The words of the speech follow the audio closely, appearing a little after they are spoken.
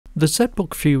The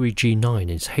ZBook Fury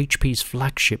G9 is HP's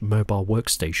flagship mobile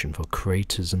workstation for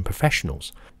creators and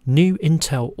professionals. New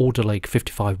Intel Alder Lake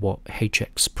 55W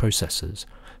HX processors,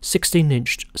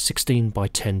 16-inch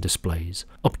 16x10 displays,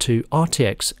 up to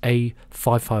RTX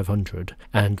A3500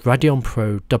 and Radeon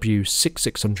Pro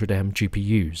W6600M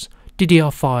GPUs,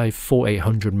 DDR5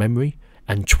 4800 memory,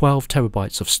 and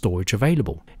 12TB of storage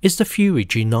available. Is the Fury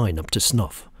G9 up to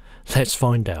snuff? Let's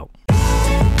find out.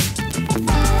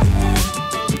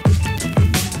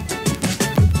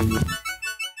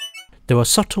 There are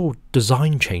subtle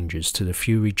design changes to the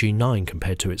Fury G9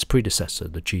 compared to its predecessor,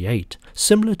 the G8.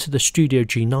 Similar to the Studio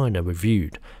G9 I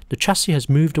reviewed, the chassis has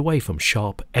moved away from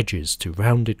sharp edges to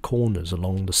rounded corners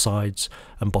along the sides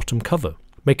and bottom cover,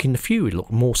 making the Fury look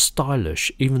more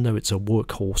stylish even though it's a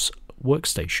workhorse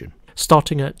workstation.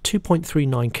 Starting at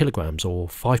 2.39 kilograms or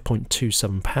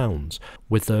 5.27 pounds,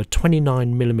 with a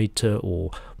 29mm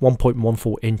or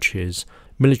 1.14 inches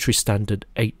military standard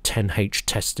 810H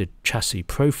tested chassis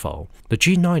profile, the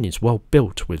G9 is well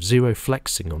built with zero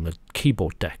flexing on the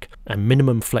keyboard deck and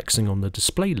minimum flexing on the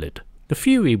display lid. The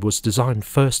Fury was designed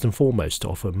first and foremost to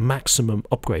offer maximum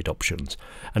upgrade options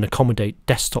and accommodate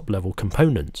desktop level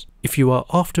components. If you are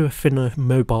after a thinner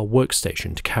mobile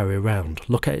workstation to carry around,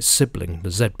 look at its sibling, the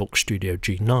ZBook Studio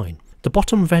G9. The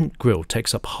bottom vent grille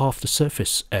takes up half the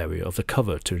surface area of the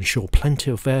cover to ensure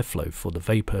plenty of airflow for the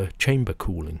Vapour Chamber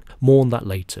cooling. More on that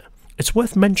later. It's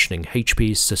worth mentioning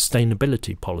HP's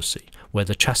sustainability policy, where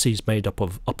the chassis is made up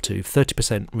of up to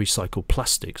 30% recycled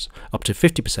plastics, up to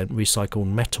 50% recycled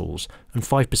metals, and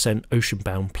 5%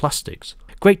 ocean-bound plastics.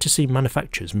 Great to see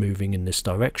manufacturers moving in this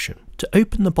direction. To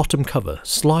open the bottom cover,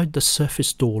 slide the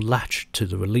surface door latch to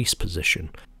the release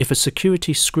position. If a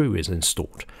security screw is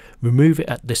installed, remove it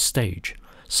at this stage.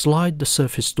 Slide the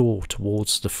surface door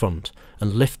towards the front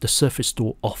and lift the surface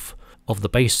door off of the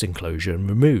base enclosure and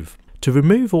remove. To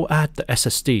remove or add the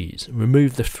SSDs,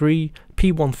 remove the 3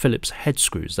 P1 Phillips head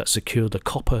screws that secure the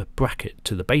copper bracket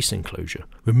to the base enclosure.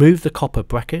 Remove the copper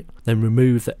bracket, then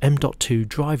remove the M.2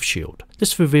 drive shield.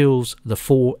 This reveals the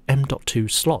 4 M.2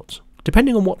 slots.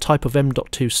 Depending on what type of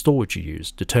M.2 storage you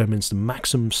use determines the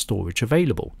maximum storage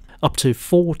available. Up to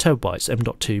 4TB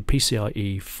M.2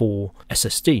 PCIe 4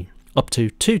 SSD, up to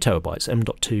 2TB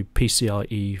M.2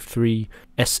 PCIe 3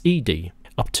 SED,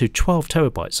 up to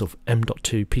 12TB of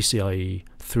M.2 PCIe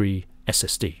 3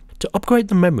 SSD. To upgrade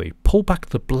the memory, pull back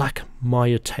the black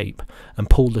Maya tape and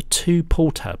pull the 2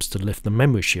 pull tabs to lift the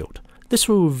memory shield. This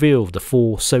will reveal the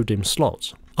 4 SODIMM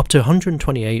slots, up to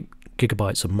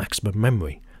 128GB of maximum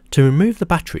memory. To remove the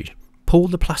battery, pull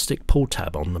the plastic pull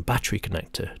tab on the battery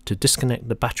connector to disconnect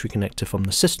the battery connector from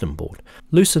the system board.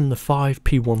 Loosen the 5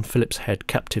 P1 Phillips head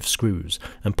captive screws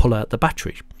and pull out the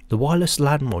battery. The wireless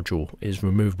LAN module is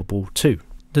removable too.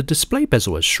 The display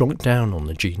bezel has shrunk down on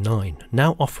the G9,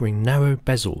 now offering narrow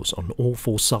bezels on all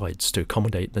 4 sides to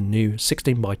accommodate the new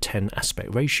 16x10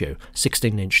 aspect ratio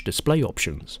 16-inch display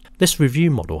options. This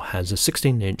review model has a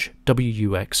 16-inch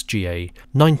WUXGA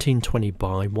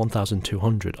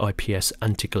 1920x1200 IPS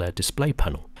anti-glare display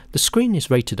panel. The screen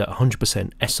is rated at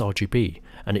 100% sRGB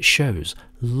and it shows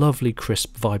lovely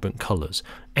crisp vibrant colours,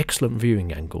 excellent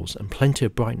viewing angles and plenty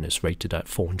of brightness rated at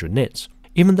 400 nits.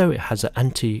 Even though it has an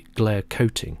anti-glare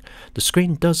coating, the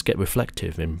screen does get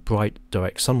reflective in bright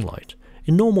direct sunlight.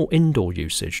 In normal indoor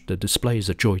usage, the display is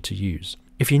a joy to use.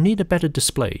 If you need a better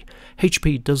display,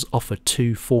 HP does offer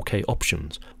 2 4K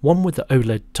options, one with the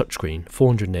OLED touchscreen,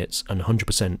 400 nits and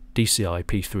 100%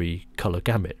 DCI-P3 colour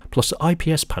gamut, plus the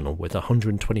IPS panel with a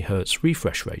 120Hz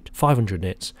refresh rate, 500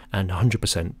 nits and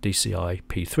 100%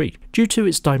 DCI-P3. Due to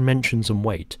its dimensions and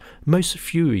weight, most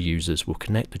Fury users will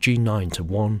connect the G9 to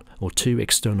 1 or 2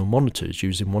 external monitors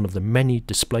using one of the many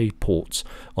display ports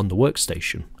on the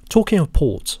workstation. Talking of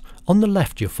ports, on the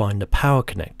left you'll find a power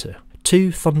connector,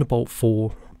 2 Thunderbolt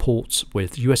 4 ports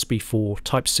with USB 4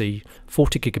 Type-C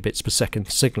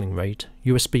 40GB/s signaling rate,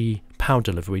 USB power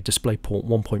delivery DisplayPort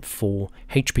 1.4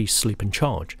 HP sleep and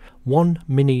charge, 1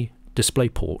 mini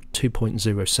DisplayPort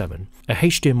 2.07, a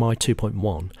HDMI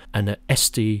 2.1 and a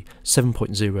SD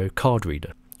 7.0 card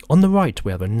reader. On the right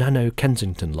we have a Nano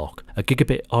Kensington lock, a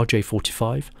gigabit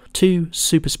RJ45, 2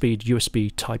 super speed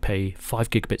USB Type-A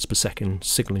 5GB/s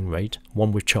signaling rate,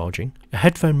 one with charging, a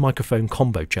headphone microphone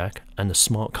combo jack and a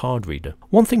smart card reader.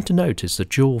 One thing to note is the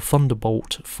dual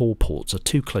Thunderbolt 4 ports are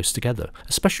too close together,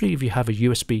 especially if you have a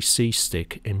USB-C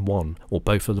stick in one or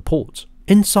both of the ports.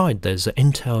 Inside there's an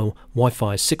Intel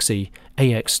Wi-Fi 6E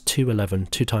AX211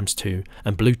 2x2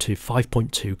 and Bluetooth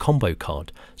 5.2 combo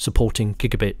card supporting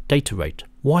gigabit data rate.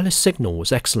 Wireless signal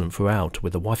was excellent throughout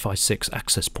with a Wi-Fi 6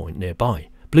 access point nearby.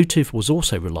 Bluetooth was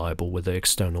also reliable with the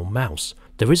external mouse.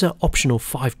 There is an optional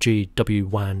 5G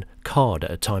WWAN card at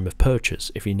a time of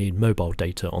purchase if you need mobile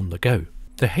data on the go.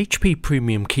 The HP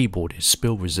Premium keyboard is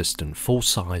spill resistant, full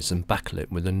size and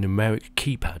backlit with a numeric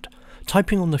keypad.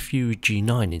 Typing on the Fury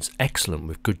G9 is excellent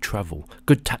with good travel,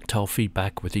 good tactile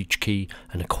feedback with each key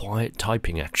and a quiet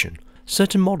typing action.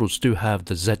 Certain models do have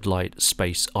the Z-Lite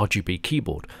Space RGB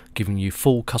keyboard, giving you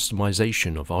full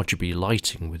customization of RGB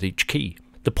lighting with each key.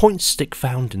 The point stick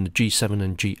found in the G7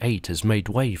 and G8 has made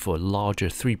way for a larger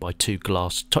 3x2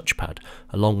 glass touchpad,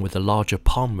 along with a larger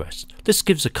palm rest. This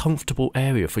gives a comfortable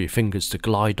area for your fingers to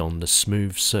glide on the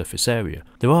smooth surface area.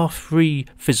 There are 3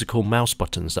 physical mouse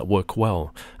buttons that work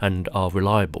well and are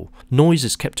reliable. Noise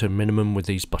is kept to a minimum with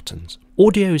these buttons.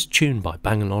 Audio is tuned by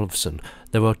Bang & Olufsen.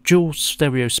 There are dual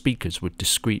stereo speakers with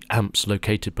discrete amps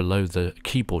located below the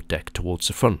keyboard deck towards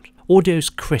the front. Audio's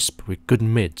crisp with good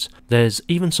mids. There's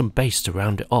even some bass to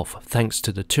round it off thanks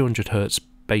to the 200Hz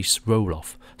bass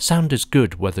roll-off. Sound is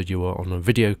good whether you are on a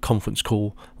video conference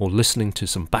call or listening to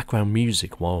some background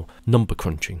music while number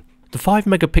crunching. The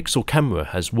 5-megapixel camera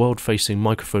has world-facing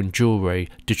microphone dual-array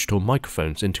digital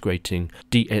microphones integrating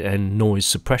DAN noise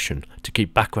suppression to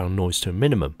keep background noise to a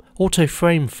minimum. Auto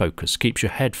frame focus keeps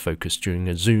your head focused during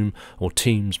a Zoom or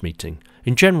Teams meeting.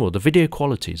 In general, the video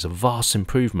quality is a vast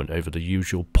improvement over the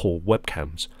usual poor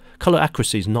webcams. Color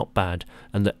accuracy is not bad,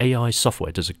 and the AI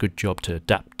software does a good job to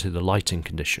adapt to the lighting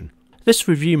condition. This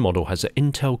review model has an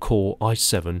Intel Core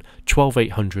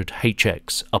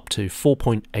i7-12800HX up to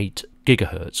 4.8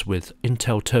 GHz with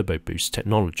Intel Turbo Boost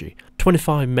technology,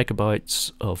 25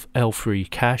 MB of L3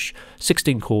 cache,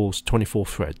 16 cores, 24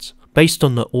 threads. Based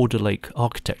on the Alder Lake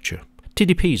architecture,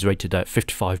 TDP is rated at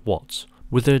 55 watts.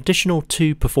 With an additional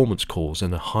 2 performance cores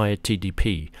and a higher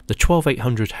TDP, the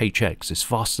 12800HX is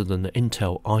faster than the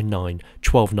Intel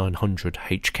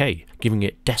i9-12900HK, giving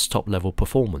it desktop-level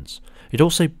performance. It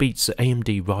also beats the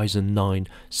AMD Ryzen 9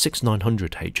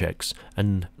 6900HX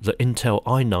and the Intel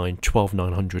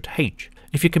i9-12900H.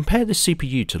 If you compare the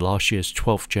CPU to last year's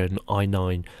 12th Gen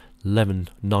i9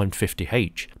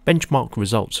 11950H, benchmark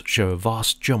results show a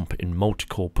vast jump in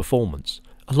multi-core performance.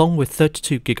 Along with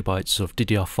 32GB of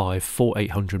DDR5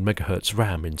 4800MHz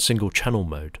RAM in single channel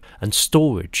mode and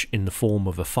storage in the form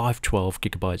of a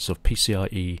 512GB of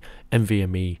PCIe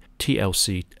NVMe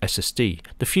TLC SSD,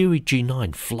 the Fury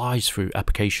G9 flies through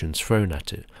applications thrown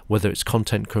at it, whether it's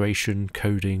content creation,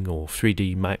 coding or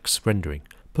 3D Max rendering.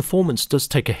 Performance does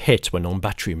take a hit when on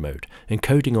battery mode.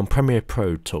 Encoding on Premiere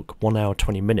Pro took 1 hour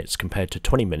 20 minutes compared to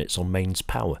 20 minutes on mains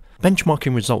power.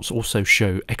 Benchmarking results also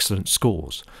show excellent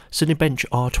scores. Cinebench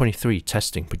R23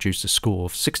 testing produced a score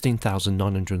of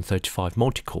 16,935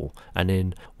 multi-core and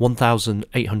in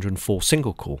 1,804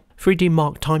 single-core. 3D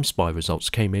Mark Time Spy results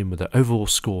came in with an overall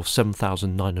score of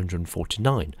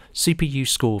 7,949, CPU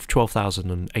score of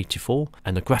 12,084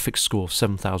 and a graphics score of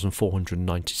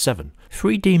 7,497.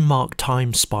 3D Mark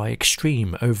Time Spy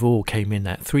Extreme overall came in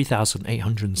at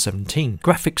 3,817,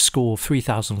 graphics score of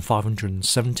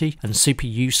 3,570 and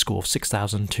CPU score of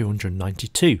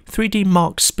 6,292. 3D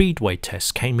Mark Speedway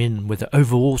test came in with an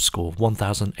overall score of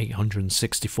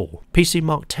 1,864. PC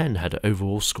Mark 10 had an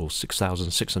overall score of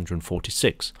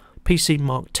 6,646. PC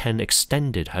Mark 10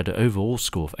 Extended had an overall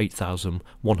score of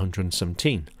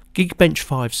 8,117. Geekbench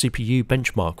 5 CPU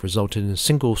benchmark resulted in a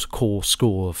single core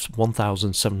score of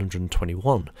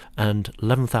 1,721 and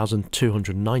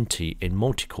 11,290 in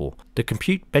multi-core. The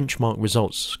compute benchmark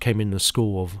results came in a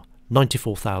score of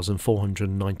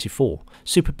 94,494.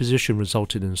 Superposition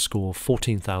resulted in a score of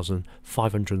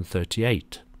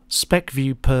 14,538. Spec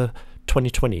view per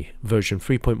 2020 version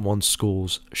 3.1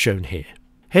 scores shown here.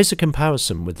 Here's a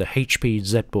comparison with the HP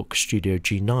ZBook Studio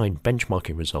G9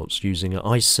 benchmarking results using an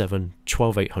i7-12800H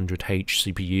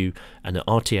CPU and an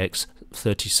RTX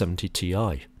 3070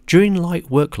 Ti. During light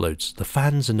workloads, the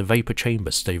fans in the Vapour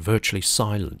Chamber stay virtually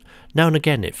silent. Now and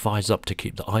again it fires up to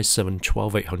keep the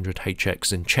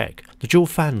i7-12800HX in check. The dual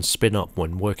fans spin up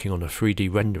when working on a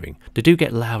 3D rendering. They do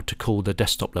get loud to cool the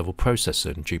desktop level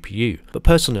processor and GPU, but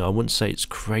personally I wouldn't say it's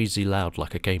crazy loud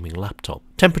like a gaming laptop.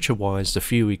 Temperature wise, the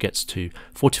Fury gets to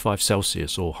 45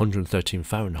 Celsius or 113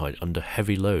 Fahrenheit under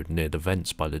heavy load near the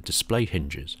vents by the display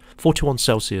hinges, 41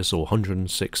 Celsius or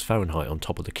 106 Fahrenheit on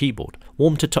top of the keyboard,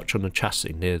 warm to touch on the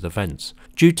chassis near the vents.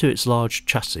 Due to its large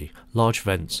chassis, large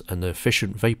vents and the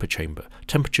efficient Vapour Chamber,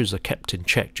 temperatures are kept in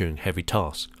check during heavy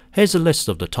tasks. Here's a list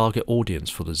of the target audience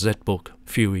for the ZBook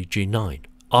Fury G9.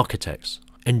 Architects,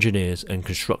 engineers and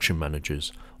construction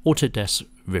managers, Autodesk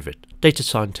Revit, data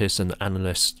scientists and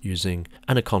analysts using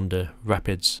Anaconda,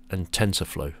 Rapids and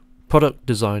TensorFlow, product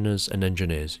designers and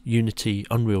engineers, Unity,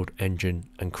 Unreal Engine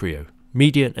and Creo,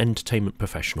 media and entertainment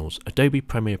professionals, Adobe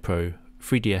Premiere Pro,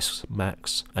 3ds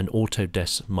Max and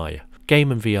Autodesk Maya.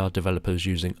 Game and VR developers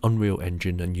using Unreal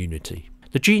Engine and Unity.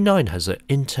 The G9 has an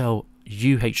Intel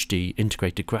UHD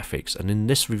integrated graphics, and in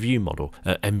this review model,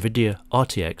 an NVIDIA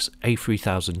RTX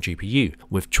A3000 GPU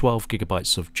with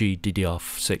 12GB of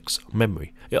GDDR6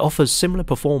 memory. It offers similar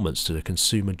performance to the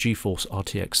consumer GeForce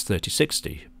RTX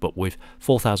 3060, but with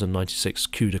 4096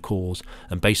 CUDA cores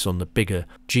and based on the bigger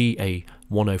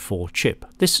GA104 chip.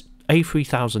 This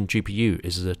A3000 GPU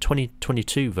is the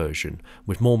 2022 version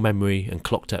with more memory and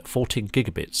clocked at 14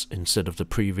 gigabits instead of the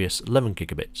previous 11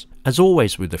 gigabits. As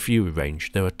always with the Fury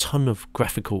range, there are a ton of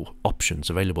graphical options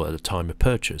available at the time of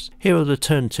purchase. Here are the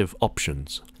alternative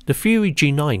options. The Fury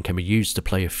G9 can be used to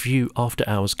play a few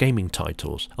after-hours gaming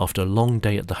titles after a long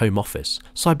day at the home office.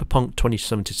 Cyberpunk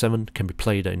 2077 can be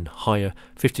played in higher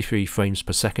 53 frames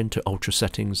per second to ultra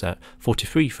settings at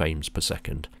 43 frames per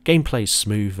second. Gameplay is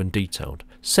smooth and detailed.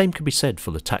 Same can be said for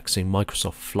the taxing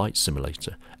Microsoft Flight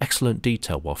Simulator. Excellent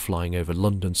detail while flying over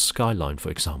London's skyline,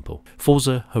 for example.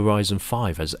 Forza Horizon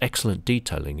 5 has excellent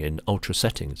detailing in ultra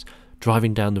settings,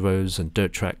 driving down the roads and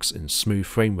dirt tracks in smooth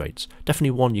frame rates.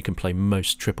 Definitely one you can play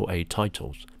most AAA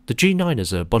titles. The G9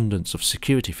 has an abundance of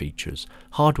security features,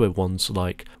 hardware ones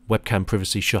like webcam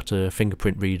privacy shutter,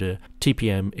 fingerprint reader,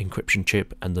 TPM encryption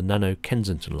chip and the Nano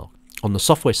Kensington lock. On the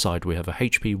software side, we have a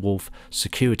HP Wolf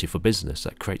Security for Business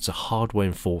that creates a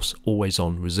hardware-enforced,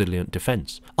 always-on resilient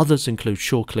defense. Others include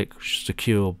SureClick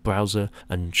Secure Browser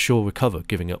and SureRecover,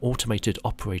 giving an automated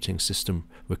operating system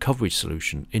recovery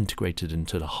solution integrated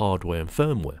into the hardware and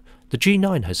firmware. The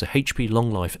G9 has a HP Long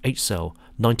Life 8-cell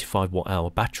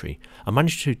 95Wh battery. I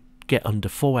managed to get under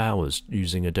 4 hours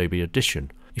using Adobe Audition.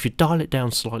 If you dial it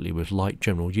down slightly with light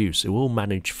general use, it will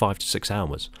manage 5 to 6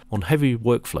 hours. On heavy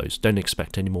workflows, don't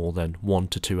expect any more than 1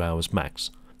 to 2 hours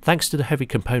max. Thanks to the heavy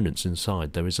components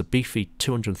inside, there is a beefy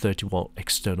 230W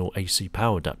external AC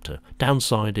power adapter.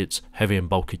 Downside, it's heavy and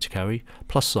bulky to carry.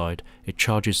 Plus side, it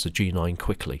charges the G9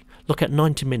 quickly. Look at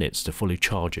 90 minutes to fully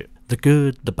charge it. The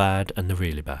good, the bad and the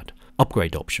really bad.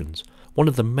 Upgrade options. One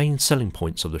of the main selling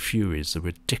points of the Fury is the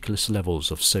ridiculous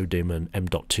levels of SODIMM and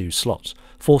M.2 slots.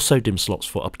 4 SODIMM slots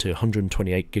for up to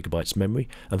 128GB memory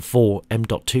and 4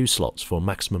 M.2 slots for a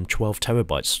maximum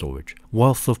 12TB storage.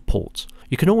 Wealth of ports.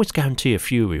 You can always guarantee a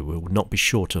Fury will not be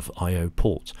short of I/O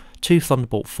ports. 2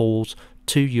 Thunderbolt 4s,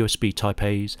 2 USB Type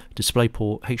A's,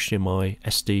 DisplayPort, HDMI,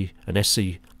 SD and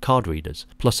SC card readers,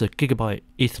 plus a GB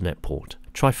Ethernet port.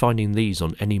 Try finding these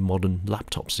on any modern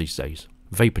laptops these days.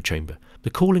 Vapour Chamber. The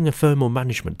cooling and thermal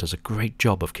management does a great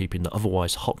job of keeping the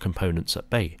otherwise hot components at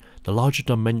bay. The larger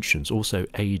dimensions also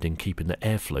aid in keeping the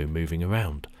airflow moving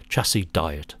around. Chassis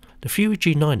diet. The Fury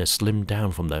G9 has slimmed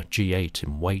down from the G8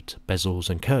 in weight,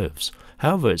 bezels and curves.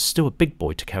 However, it's still a big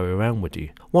boy to carry around with you.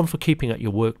 One for keeping at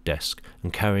your work desk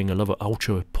and carrying another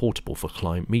ultra portable for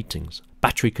client meetings.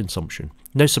 Battery consumption.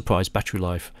 No surprise, battery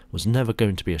life was never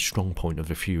going to be a strong point of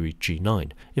the Fury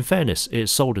G9. In fairness, it is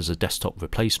sold as a desktop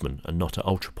replacement and not an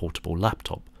ultra portable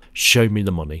laptop. Show me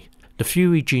the money. The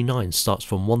Fury G9 starts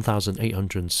from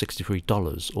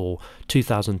 $1,863 or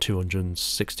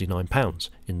 £2,269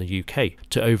 in the UK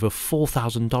to over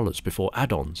 $4,000 before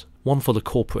add-ons, one for the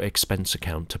corporate expense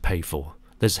account to pay for.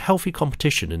 There's healthy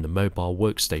competition in the mobile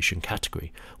workstation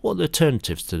category. What are the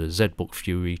alternatives to the ZBook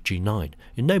Fury G9?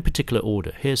 In no particular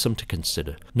order, here's some to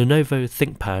consider. Lenovo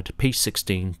ThinkPad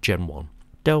P16 Gen 1,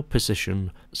 Dell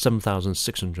Precision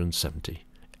 7670,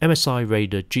 MSI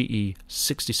Raider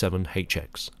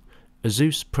GE67HX,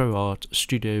 Asus ProArt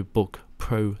StudioBook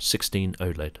Pro 16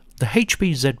 OLED. The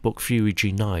HP ZBook Fury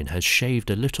G9 has shaved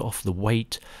a little off the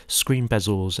weight, screen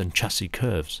bezels and chassis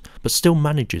curves, but still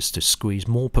manages to squeeze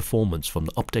more performance from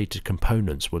the updated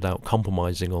components without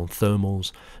compromising on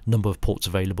thermals, number of ports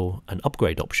available and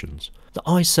upgrade options. The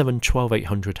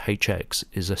i7-12800HX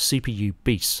is a CPU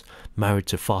beast married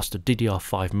to faster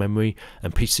DDR5 memory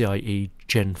and PCIe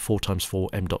Gen4x4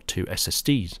 M.2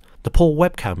 SSDs. The poor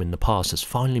webcam in the past has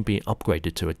finally been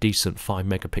upgraded to a decent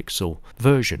 5MP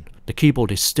version. The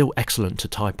keyboard is still excellent to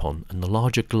type on, and the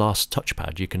larger glass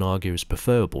touchpad you can argue is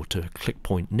preferable to a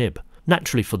click-point nib.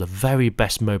 Naturally, for the very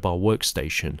best mobile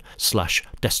workstation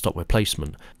 / desktop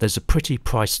replacement, there's a pretty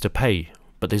price to pay,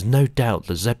 but there's no doubt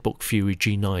the ZBook Fury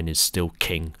G9 is still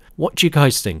king. What do you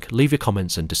guys think? Leave your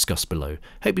comments and discuss below.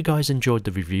 Hope you guys enjoyed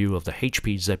the review of the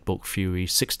HP ZBook Fury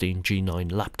 16 G9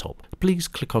 laptop. Please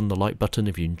click on the like button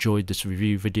if you enjoyed this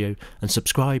review video and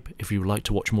subscribe if you would like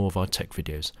to watch more of our tech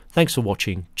videos. Thanks for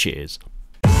watching. Cheers.